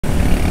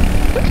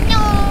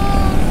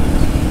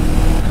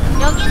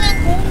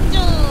여기는 공주.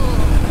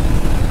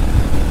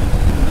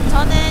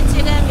 저는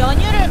지금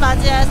연휴를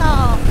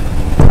맞이해서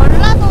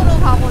전라도로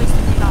가고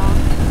있습니다.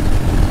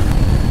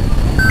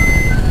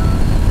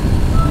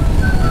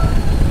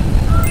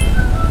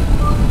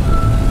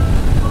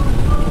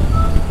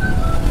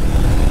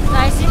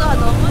 날씨가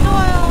너무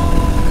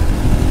좋아요.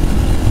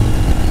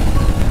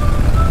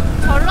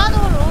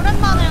 전라도를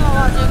오랜만에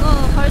가가지고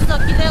벌써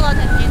기대가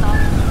됩니다.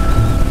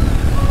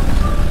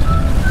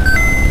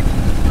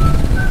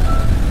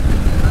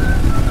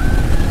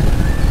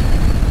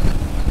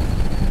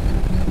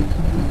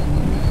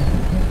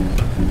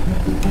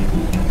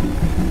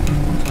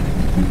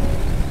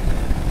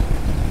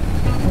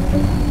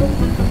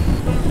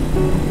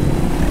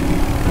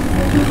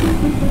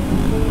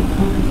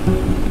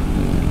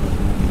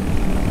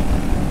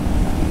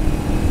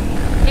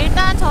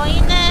 일단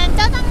저희는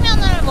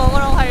짜장면을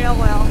먹으러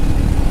가려고요.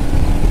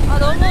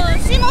 너무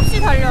쉼없이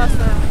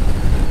달려왔어요.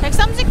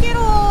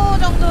 130km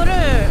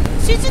정도를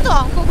쉬지도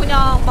않고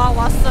그냥 막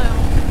왔어요.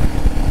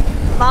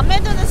 맘에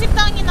드는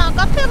식당이나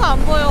카페가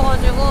안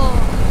보여가지고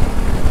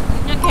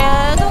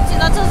그냥 계속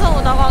지나쳐서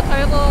오다가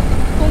결국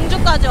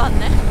공주까지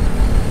왔네.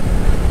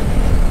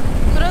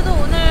 그래도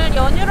오늘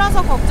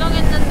연휴라서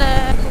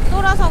걱정했는데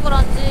국도라서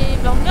그런지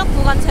몇몇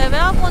구간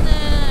제외하고는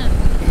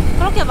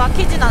그렇게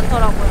막히진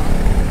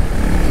않더라고요.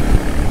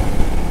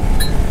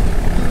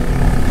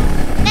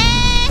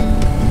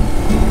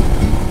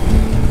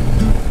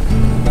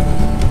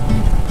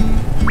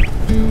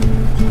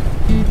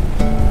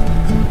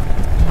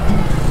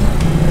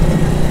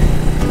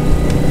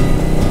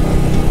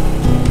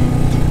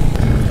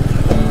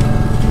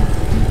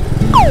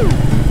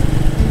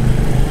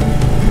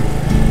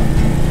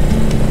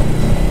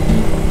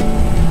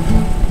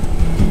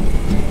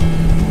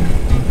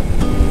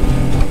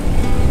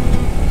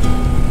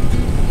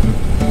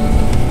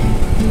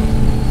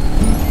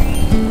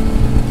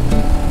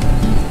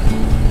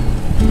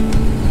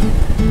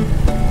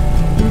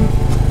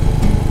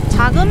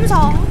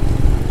 자금성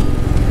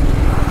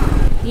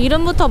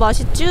이름부터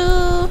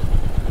맛있쥬.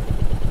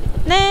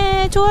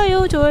 네,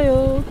 좋아요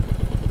좋아요.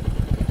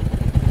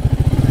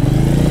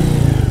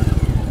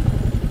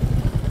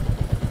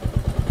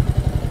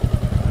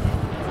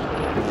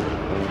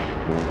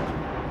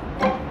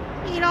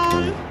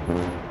 이런.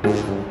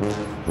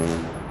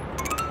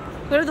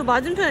 그래도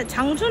맞은편에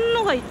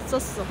장촌로가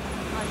있었어.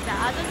 진짜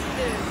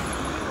아저씨들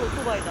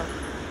오토바이다.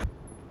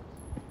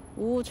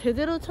 오,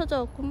 제대로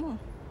찾아왔구만.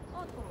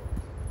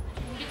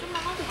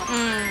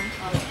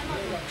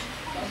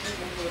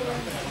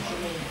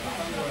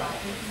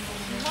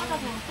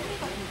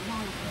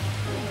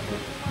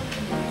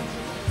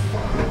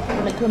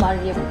 원래 그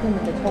말 이해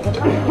못했는데 저거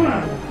사는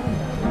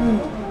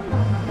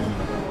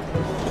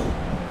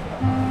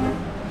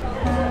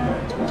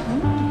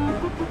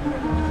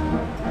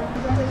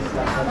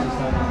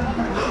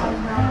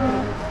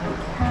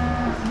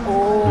오.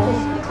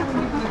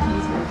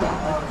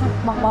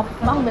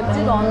 막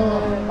맵지도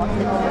않은데 막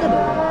되게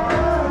매워.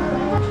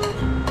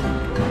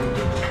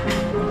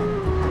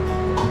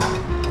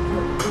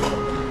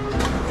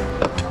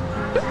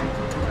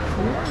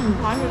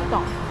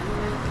 맛있다.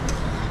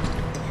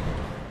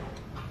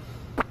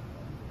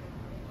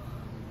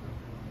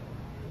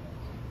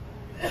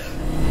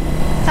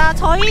 자,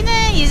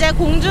 저희는 이제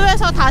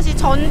공주에서 다시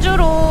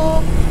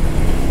전주로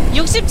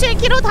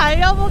 67km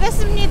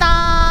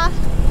달려보겠습니다.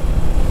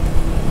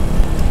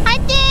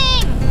 화이팅!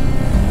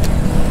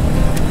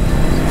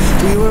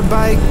 We were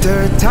bike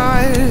dirt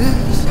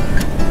tires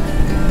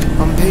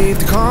on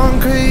paved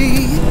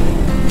concrete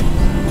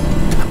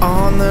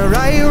on the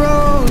right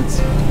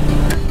roads.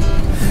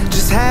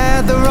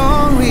 Had the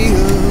wrong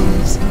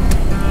wheels,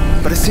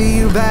 but I see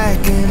you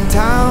back in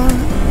town.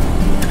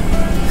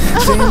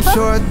 Same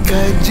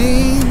shortcut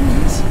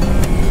jeans,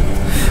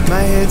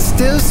 my head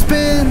still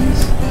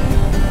spins,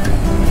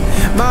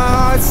 my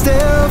heart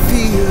still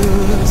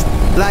feels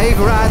like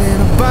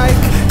riding a bike.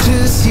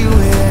 Just you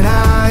and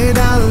I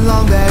down a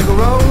long back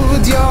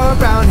road, your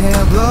brown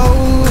hair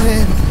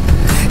blowing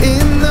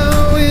in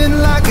the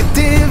wind like it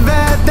did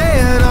back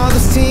then. All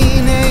those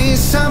teenage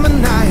summer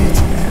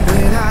nights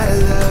when I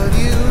love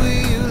you.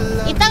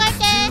 이따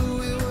갈게.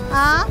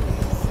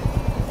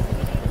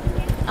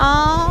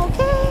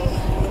 오케이.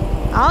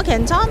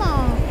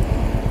 괜찮아.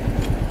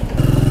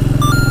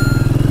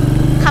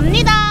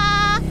 갑니다.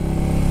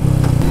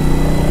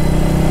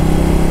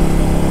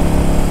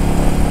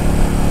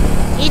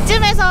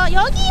 이쯤에서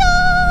여기요.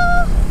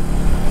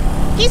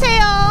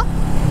 끼세요.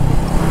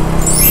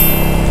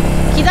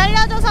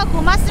 기다려줘서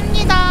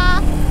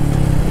고맙습니다.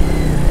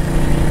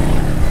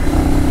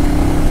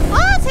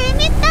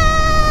 재밌다.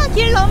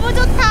 길 너무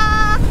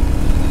좋다.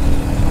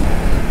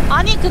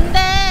 아니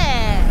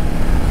근데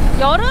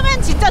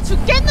여름엔 진짜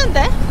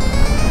죽겠는데?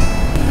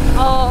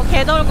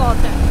 개더울 것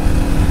같아.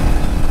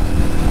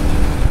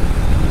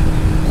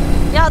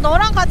 야,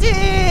 너랑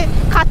같이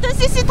같은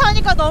CC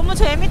타니까 너무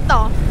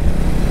재밌다.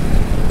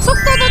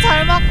 속도도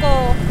잘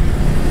맞고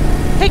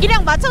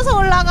대기량 맞춰서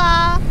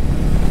올라가.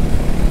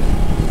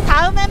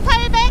 다음엔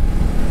 800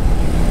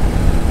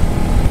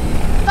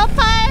 또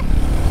 8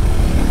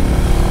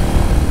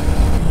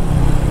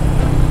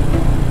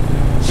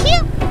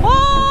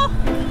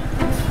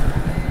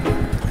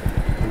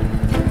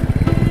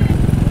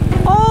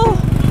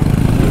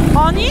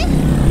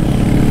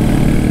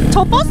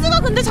 저 버스가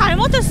근데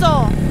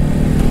잘못했어.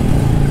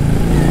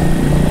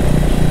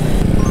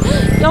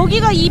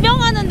 여기가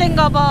입영하는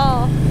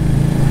데인가봐.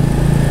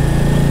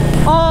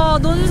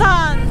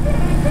 논산.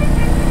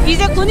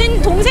 이제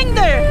군인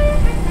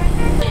동생들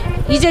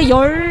이제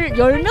열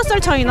몇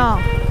살 차이나.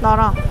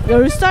 나랑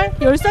 10살?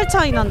 10살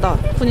차이 난다.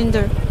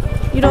 군인들.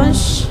 이런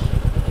씨.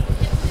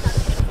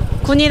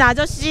 군인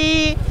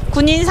아저씨,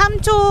 군인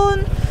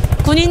삼촌,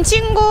 군인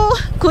친구,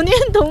 군인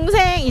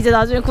동생, 이제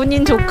나중에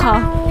군인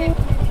조카.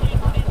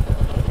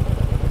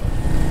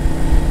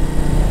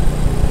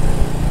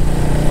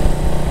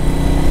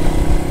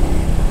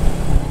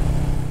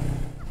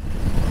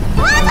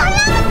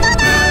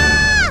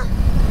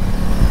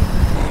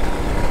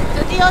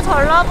 드디어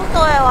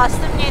전라북도에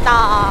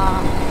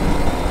왔습니다.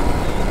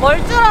 멀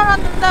줄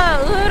알았는데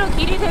의외로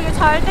길이 되게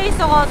잘 돼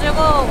있어가지고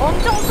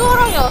엄청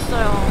수월하게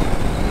왔어요.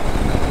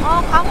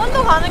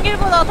 강원도 가는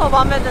길보다 더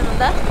마음에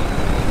드는데?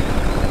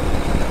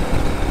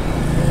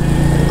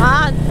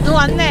 누구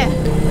왔네.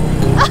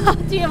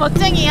 뒤에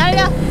멋쟁이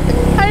할려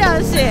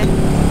아저씨.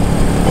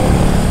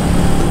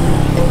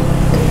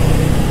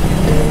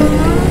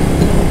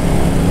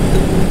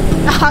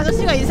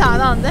 아저씨가 인사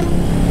안 하는데?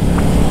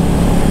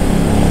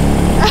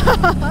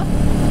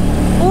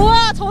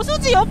 우와,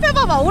 저수지 옆에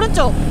봐봐.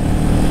 오른쪽.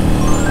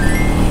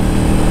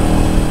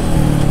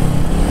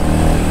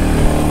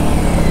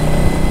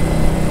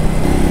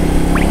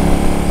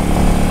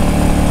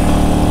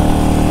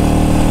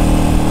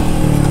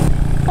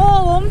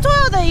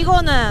 멈춰야 돼.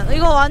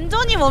 이거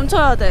완전히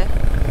멈춰야 돼.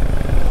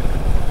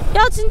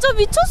 야, 진짜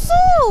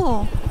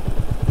미쳤어.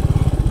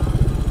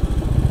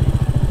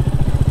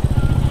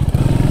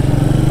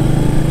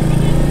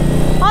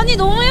 아니,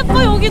 너무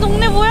예뻐. 여기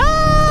동네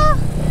뭐야?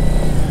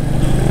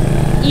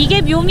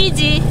 이게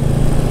묘미지.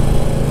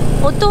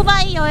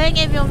 오토바이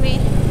여행의 묘미.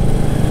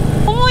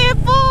 어머,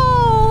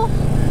 예뻐.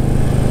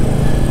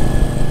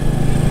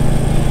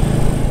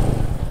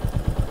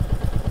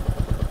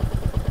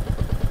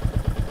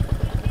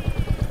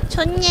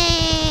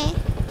 좋네.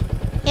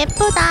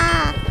 예쁘다.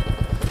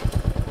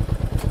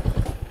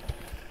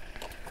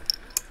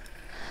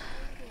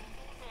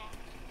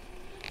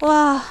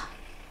 와.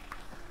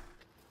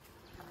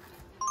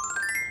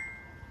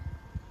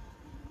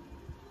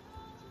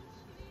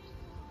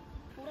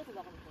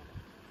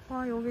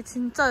 와, 여기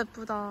진짜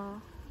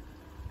예쁘다.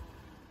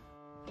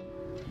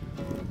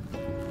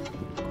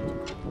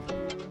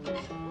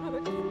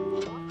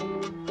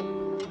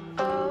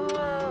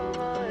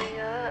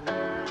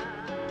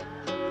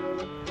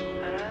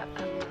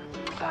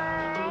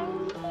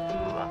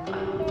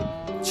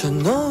 저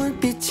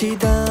노을빛이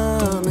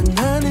담은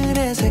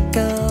하늘의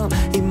색감,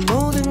 이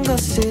모든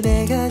것을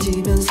내가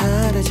지면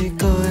사라질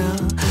거야.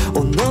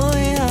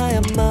 너의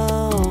하얀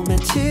마음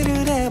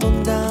며칠을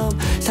해본 다음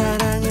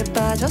사랑에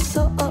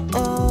빠졌어.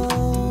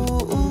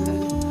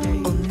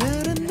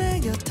 오늘은 내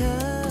곁에.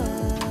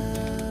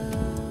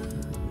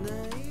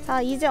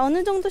 자, 이제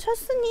어느 정도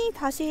쉬었으니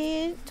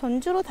다시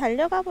전주로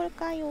달려가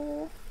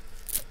볼까요?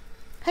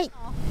 헤이.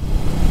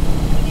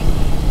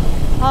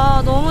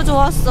 너무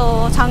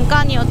좋았어.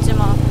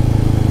 잠깐이었지만.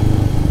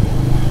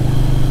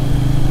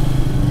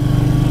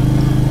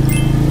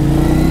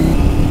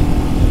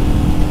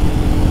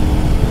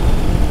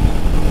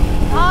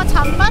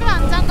 잠바를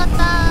안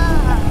잠갔다.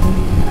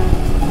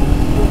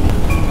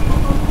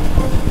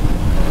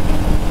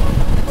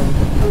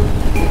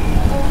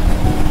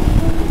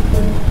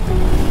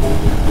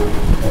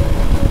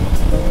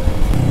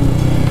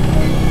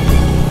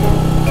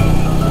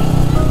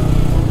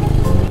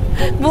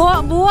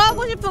 뭐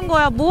하고 싶은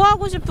거야? 뭐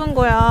하고 싶은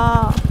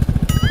거야?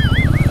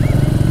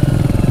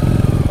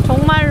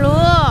 정말로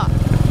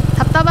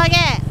답답하게.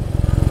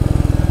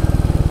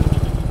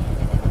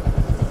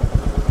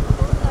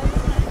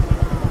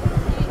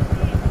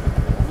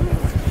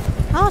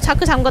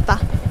 자크 잠궜다.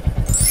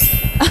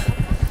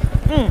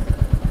 응.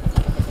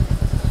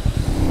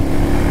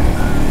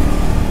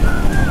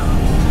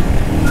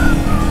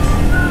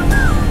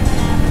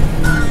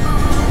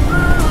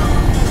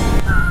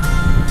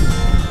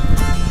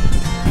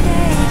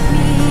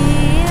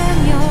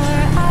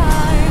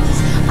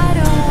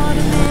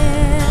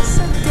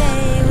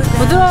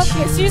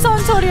 부드럽게 시선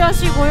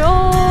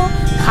처리하시고요.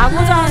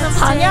 가고자 하는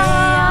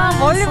방향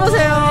멀리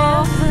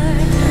보세요.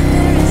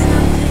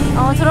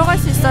 들어갈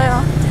수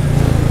있어요.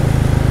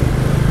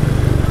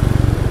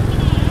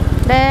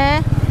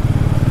 네.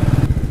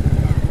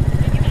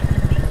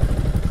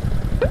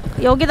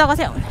 여기다가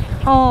세워.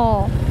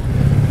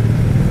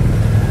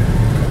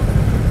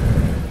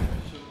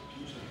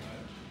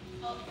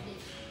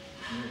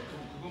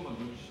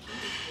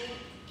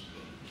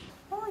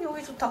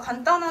 여기 좋다.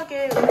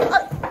 간단하게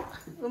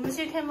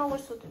음식 해 먹을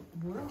수도.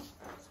 뭐야?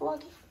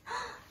 소화기?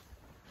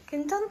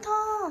 괜찮다.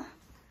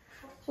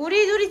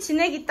 우리 둘이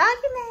지내기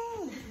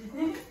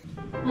딱이네.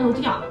 아니,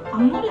 어떻게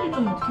앞머리를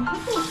좀 어떻게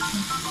할 것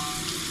같아.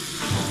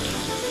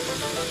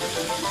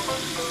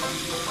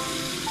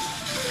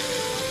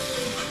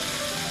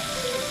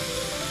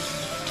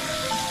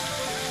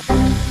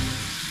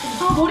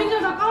 머리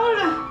좀 다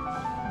감을래.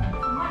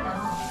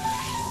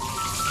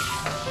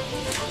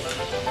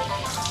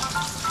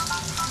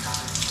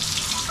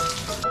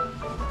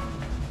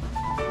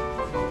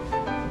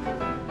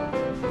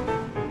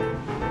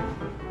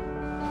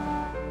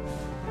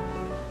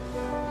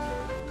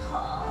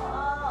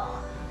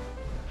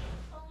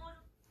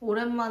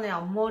 오랜만에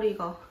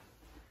앞머리가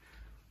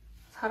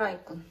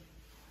살아있군.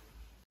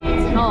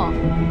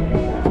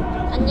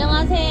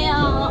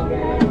 안녕하세요.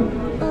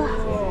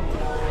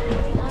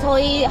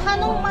 저희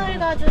한옥마을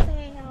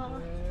가주세요.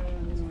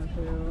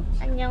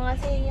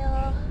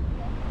 안녕하세요.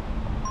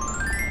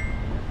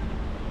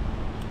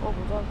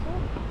 모자 써?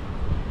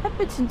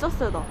 햇빛 진짜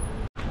세다.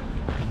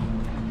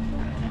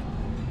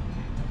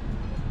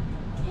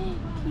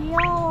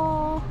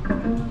 귀여워.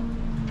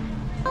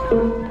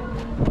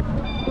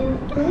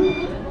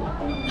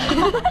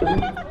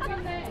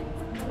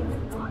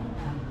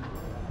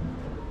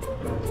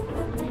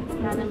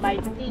 나는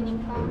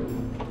말띠니까.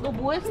 너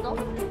뭐 했어?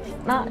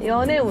 나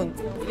연애운.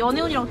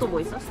 연애운이랑 또 뭐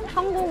있어?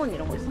 성공운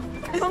이런 거 있어?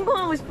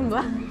 성공하고 싶은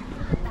거야?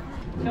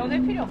 연애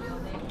필요 없어.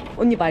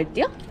 언니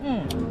말띠야?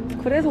 응.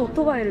 그래서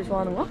오토바이를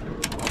좋아하는 거야?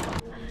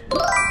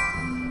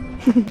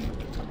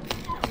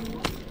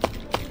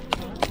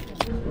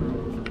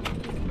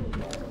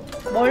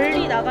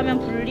 멀리 나가면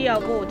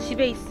불리하고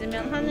집에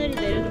있으면 하늘이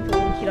내려준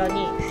좋은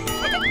기라니.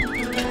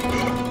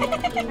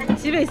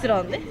 집에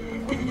있으라는데?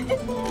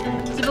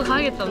 집에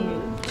가야겠다 언니.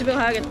 집에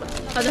가야겠다.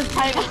 가자.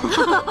 잘 가.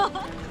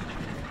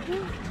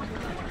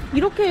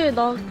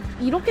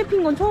 이렇게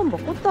핀 건 처음 봐.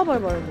 꽃다발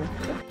말고.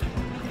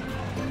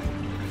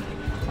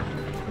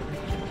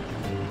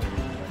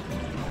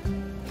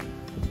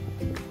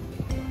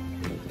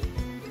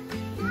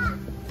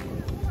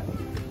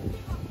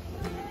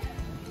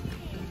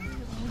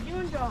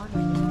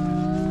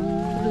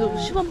 그래도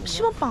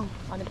시범빵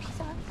안에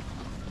피자?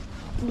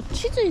 뭐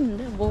치즈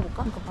있는데?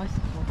 먹어볼까? 그러니까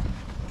맛있을 것 같아.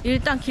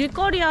 일단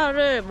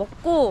길거리야를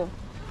먹고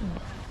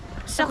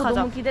시작하자.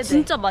 너무 기대돼.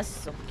 진짜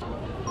맛있어.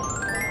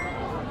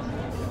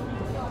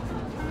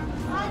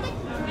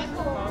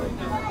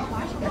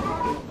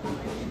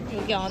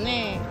 여기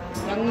안에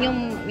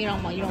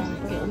양념이랑 막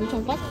이런 게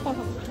엄청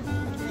바삭바삭.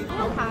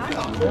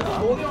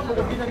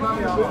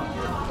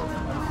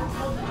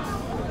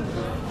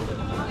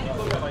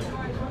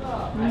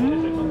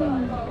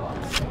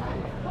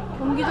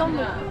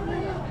 경기장면.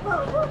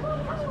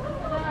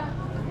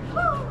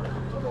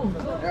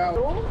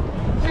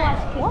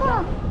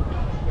 와,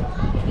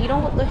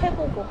 이런 것도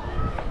해보고.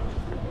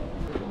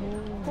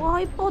 와,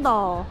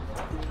 이쁘다.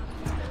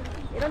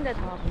 이런 데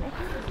다 와보네.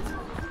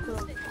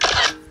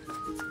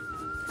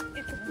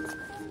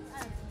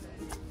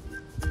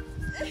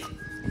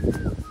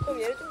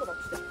 그럼 얘를 좀 더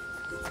낮추자.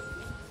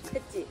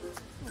 됐지?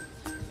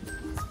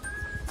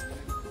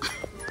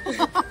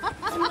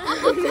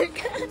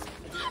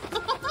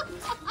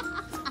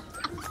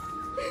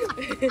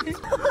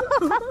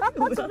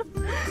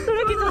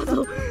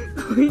 소름끼쳐서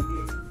거의.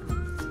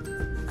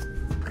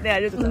 네,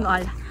 알려줬다. 응,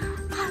 알려.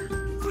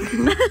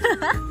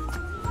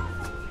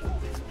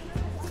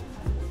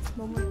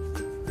 너무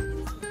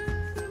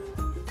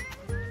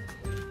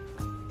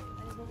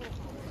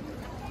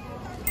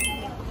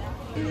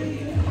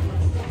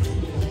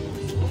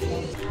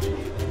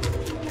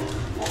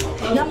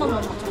여기 한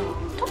번만 더.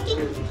 토끼.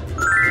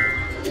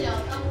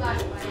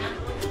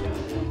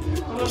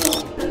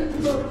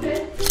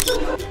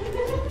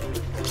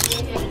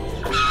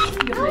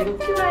 이거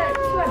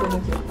QR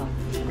너무 귀엽다.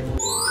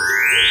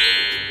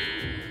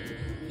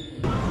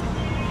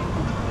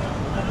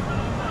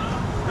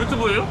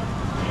 유튜브예요?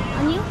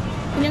 아니요?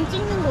 그냥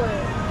찍는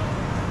거예요.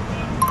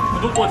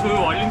 구독과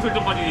좋아요 알림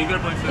설정까지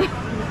얘기할 뻔했어요.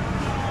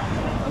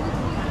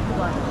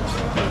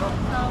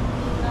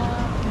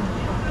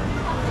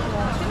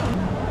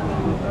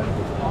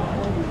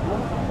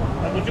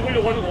 뭐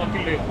찍으려고 하는 것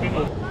같길래 그래서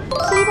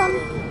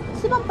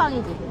 7번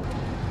빵이지.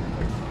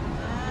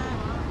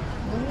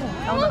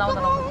 나온다.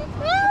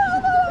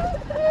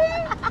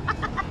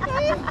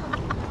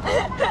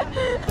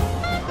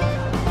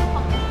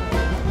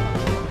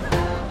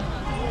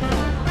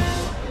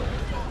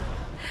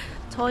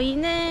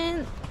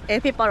 저희는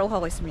에피바로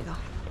가고 있습니다.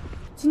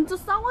 진짜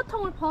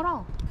쌍화탕을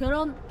팔아.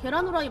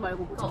 계란 후라이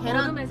말고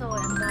계란. 얼음에서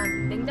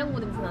약간 냉장고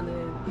냄새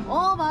나는.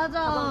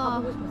 맞아.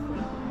 가보고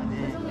싶었어요.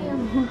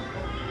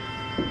 죄송해요.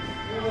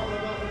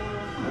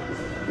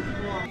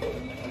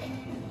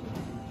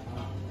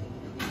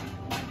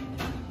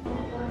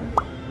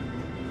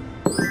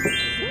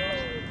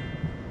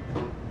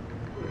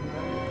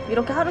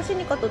 이렇게 하루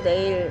쉬니까 또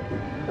내일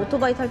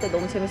오토바이 탈 때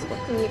너무 재밌을 것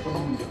같아.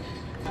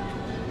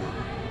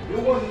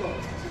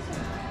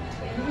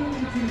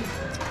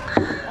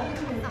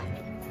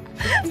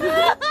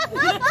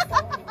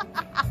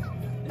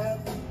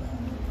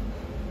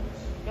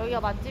 여기가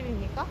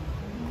맛집입니까?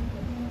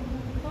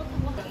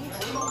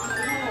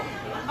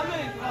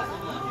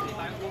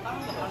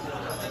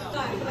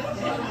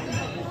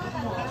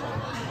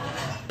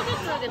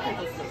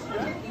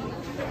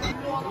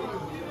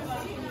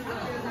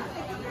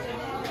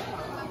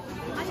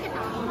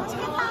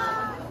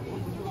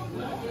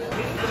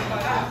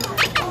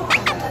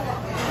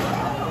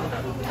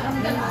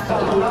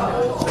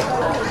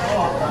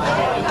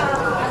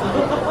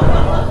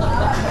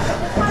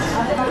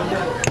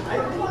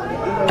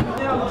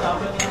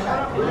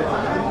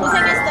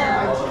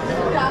 고생했어요.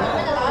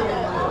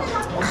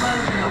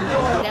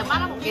 내가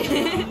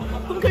빨아볼게.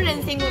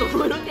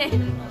 홈클렌싱으로 이렇게.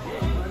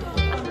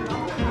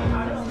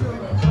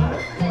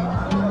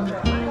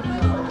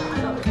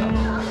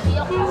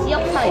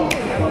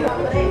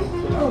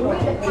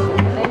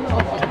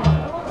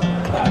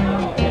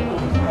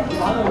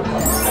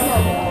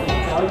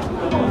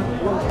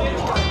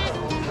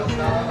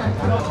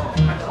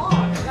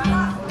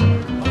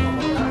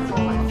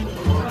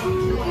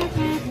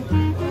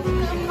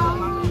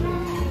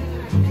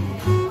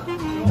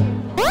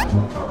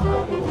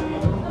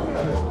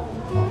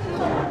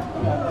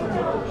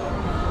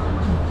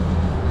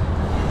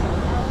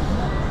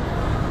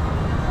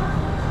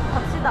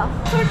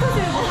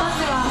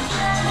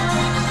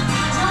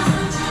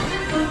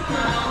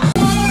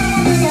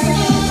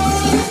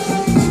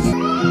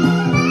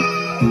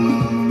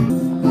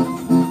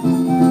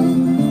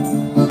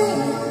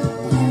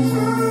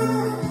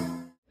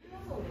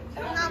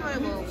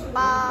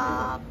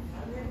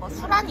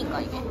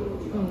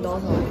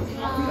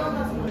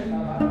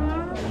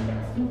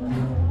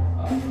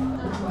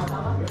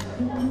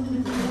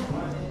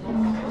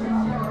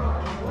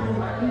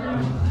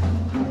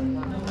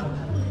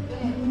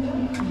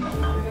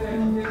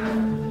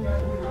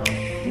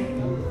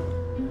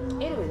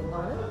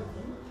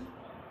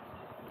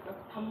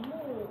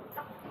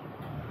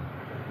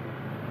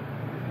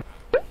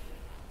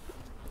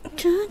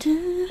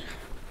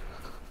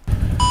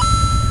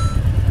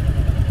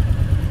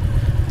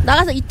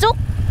 나가서 이쪽?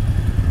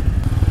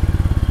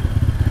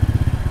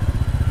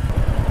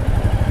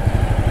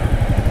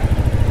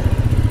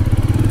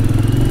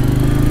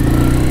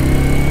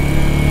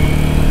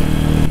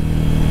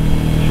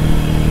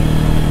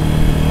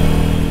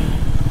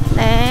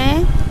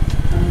 네.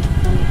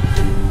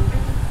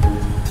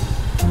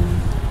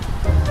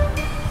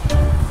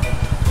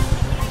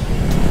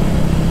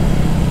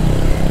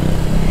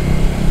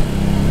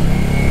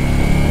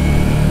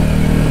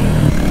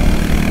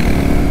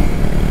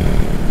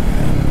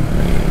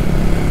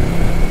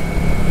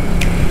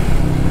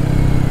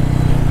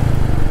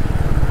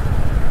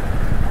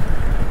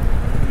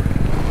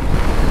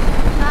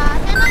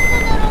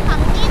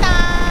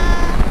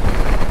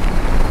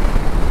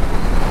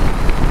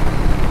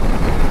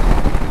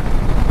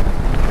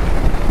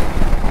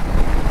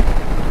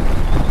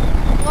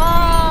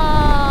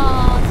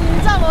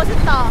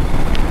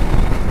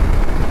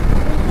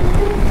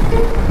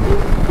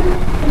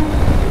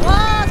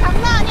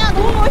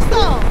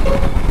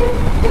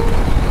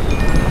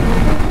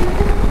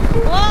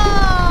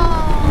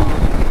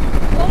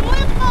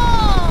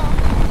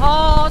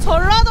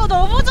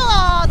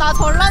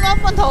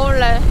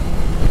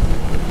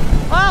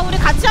 와, 우리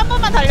같이 한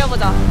번만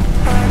달려보자.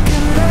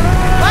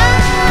 와!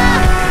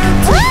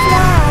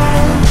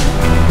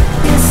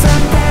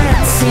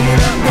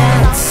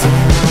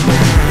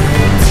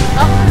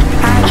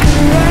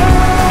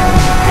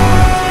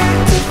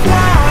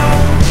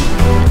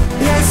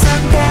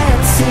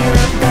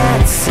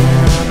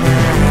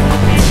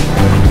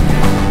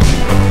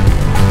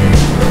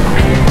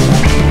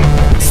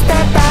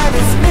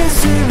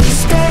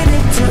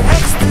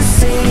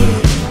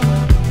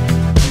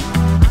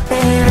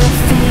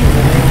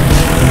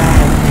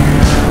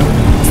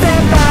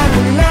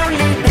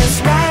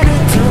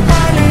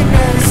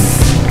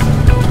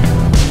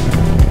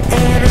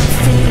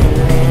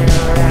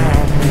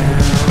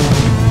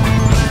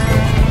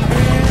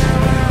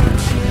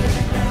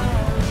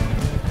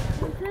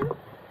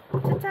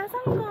 주차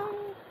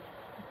성공.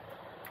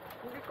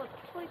 우리 거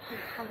포인트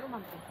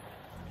가져만 돼.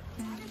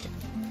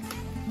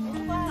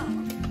 오빠.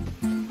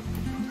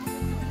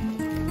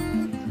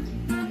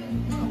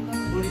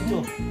 물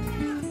있죠?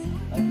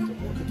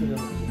 그쪽에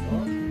넣으시고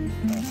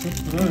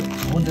세트를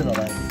가운데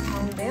넣어야 돼.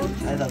 가운데요?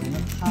 아니다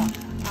그러면 파.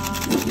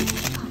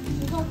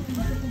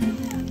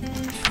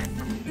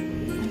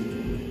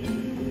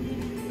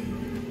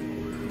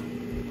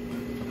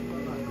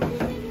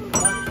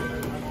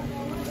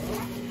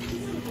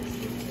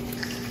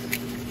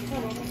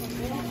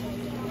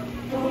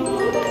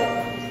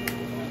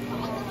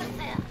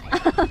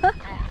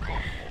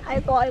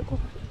 아이고 아이고.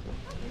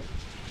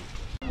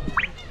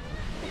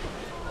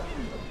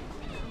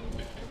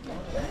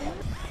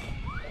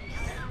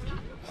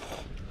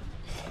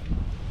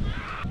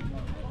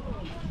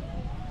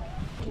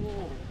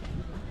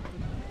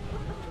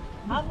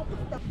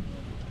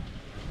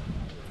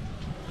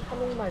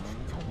 한옥마을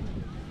추천.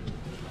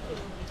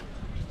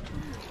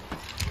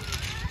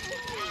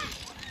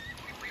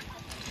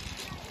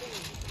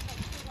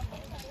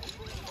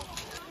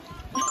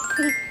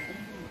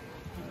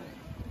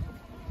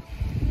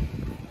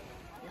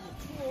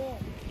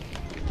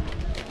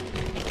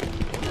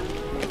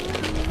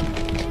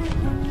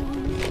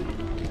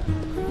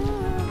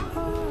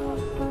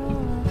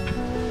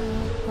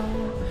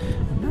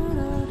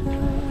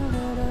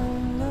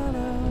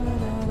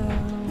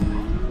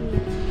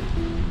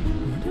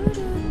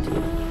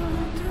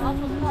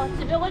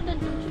 집에 갈 땐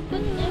좀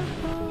춥겠지?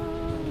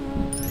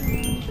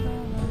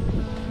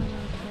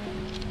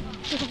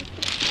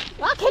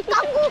 와,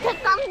 갯깡구,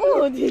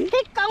 갯깡구! 어디?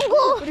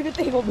 갯깡구! 우리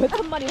그때 이거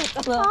몇천 마리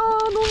했잖아. 아,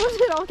 너무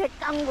싫어,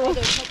 갯깡구.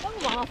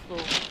 갯깡구 많았어.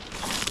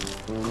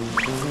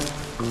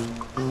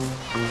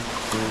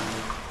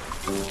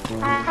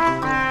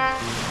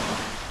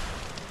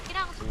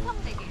 이랑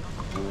수평되게 이런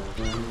거.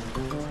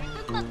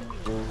 끝난 느낌.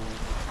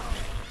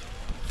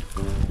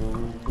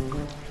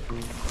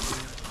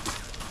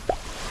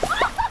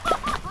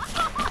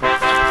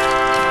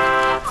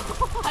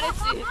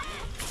 잘했지?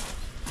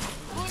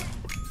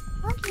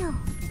 아, 귀여워.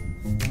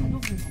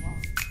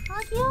 아,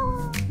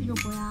 귀여워. 이거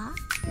뭐야?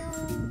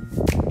 귀여워.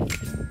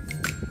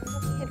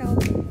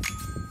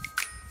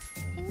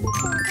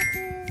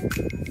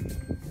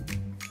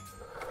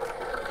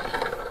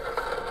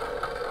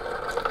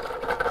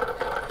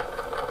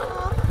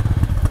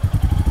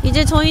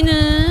 이제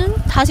저희는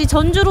다시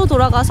전주로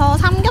돌아가서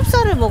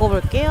삼겹살을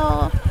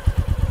먹어볼게요.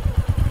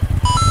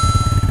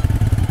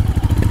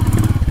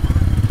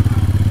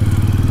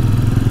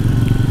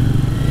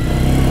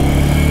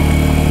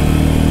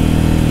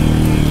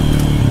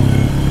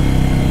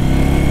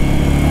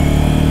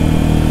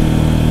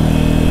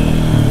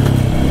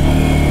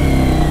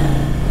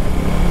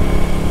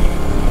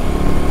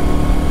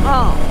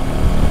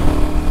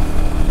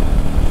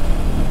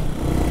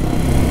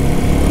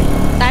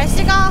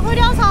 날씨가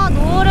흐려서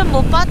노을은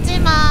못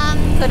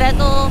봤지만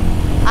그래도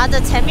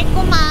아주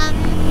재밌구만.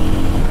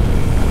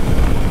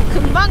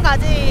 금방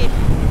가지.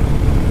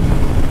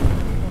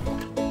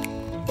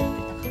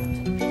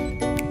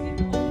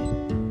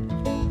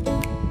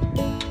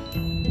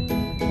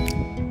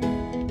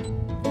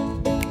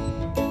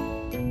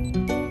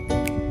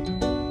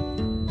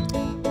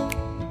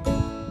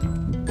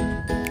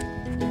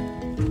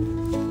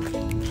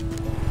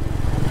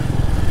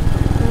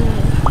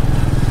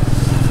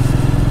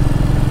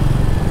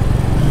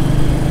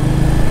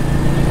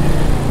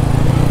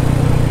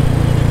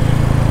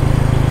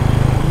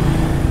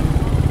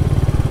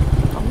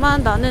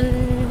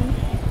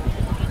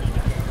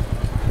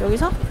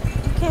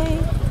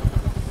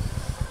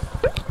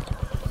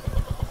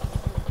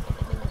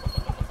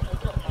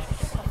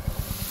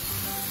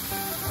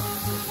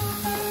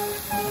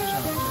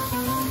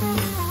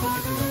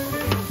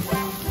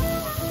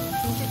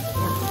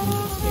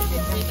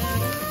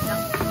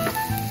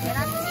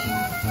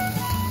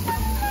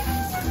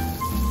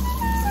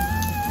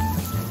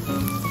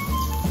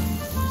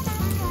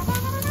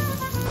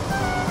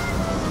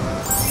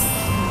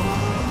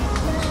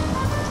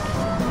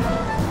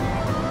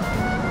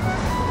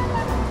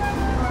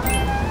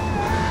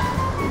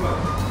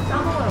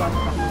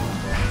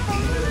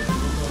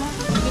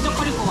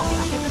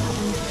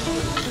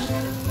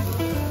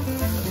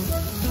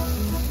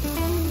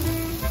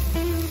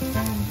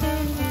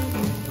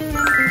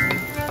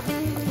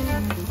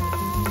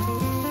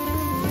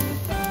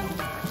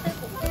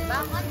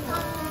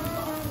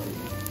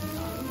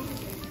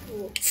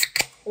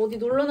 어디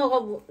놀러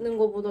나가는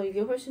거보다 이게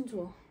훨씬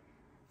좋아.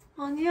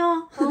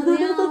 아니야.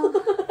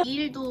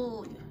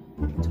 2일도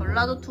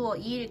전라도 투어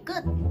 2일 끝.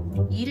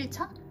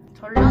 2일차?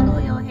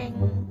 전라도 여행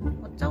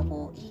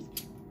어쩌고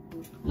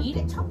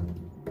 2일차?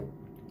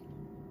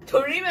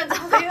 돌리면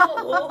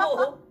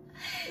자세요.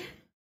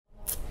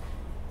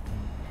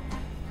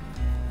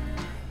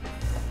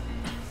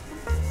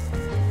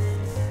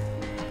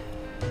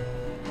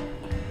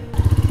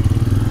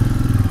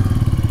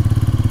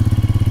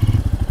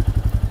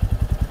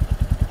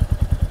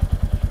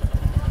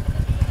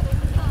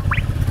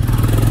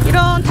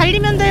 이런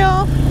달리면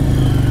돼요.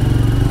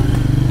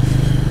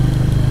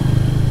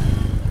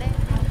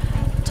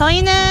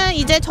 저희는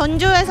이제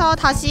전주에서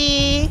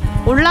다시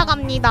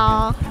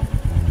올라갑니다.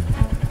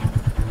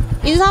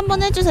 인사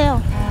한번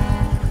해주세요.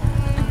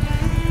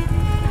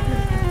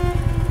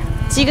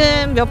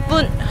 지금 몇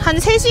분? 한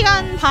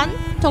 3시간 반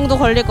정도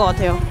걸릴 것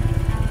같아요.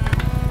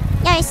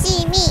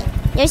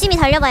 열심히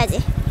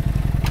달려봐야지.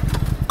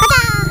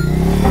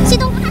 가자!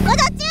 시동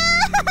꺼졌쥬!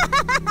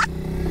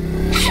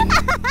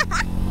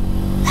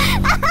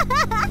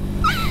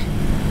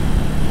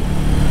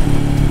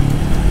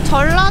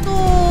 전라도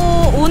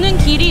오는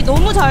길이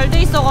너무 잘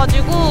돼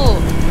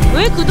있어가지고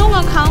왜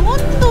그동안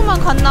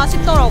강원도만 갔나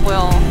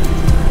싶더라고요.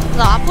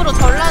 그래서 앞으로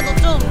전라도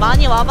좀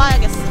많이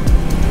와봐야겠어.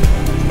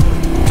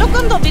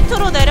 조금 더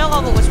밑으로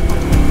내려가 보고 싶어.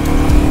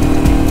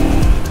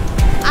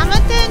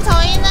 아무튼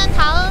저희는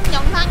다음에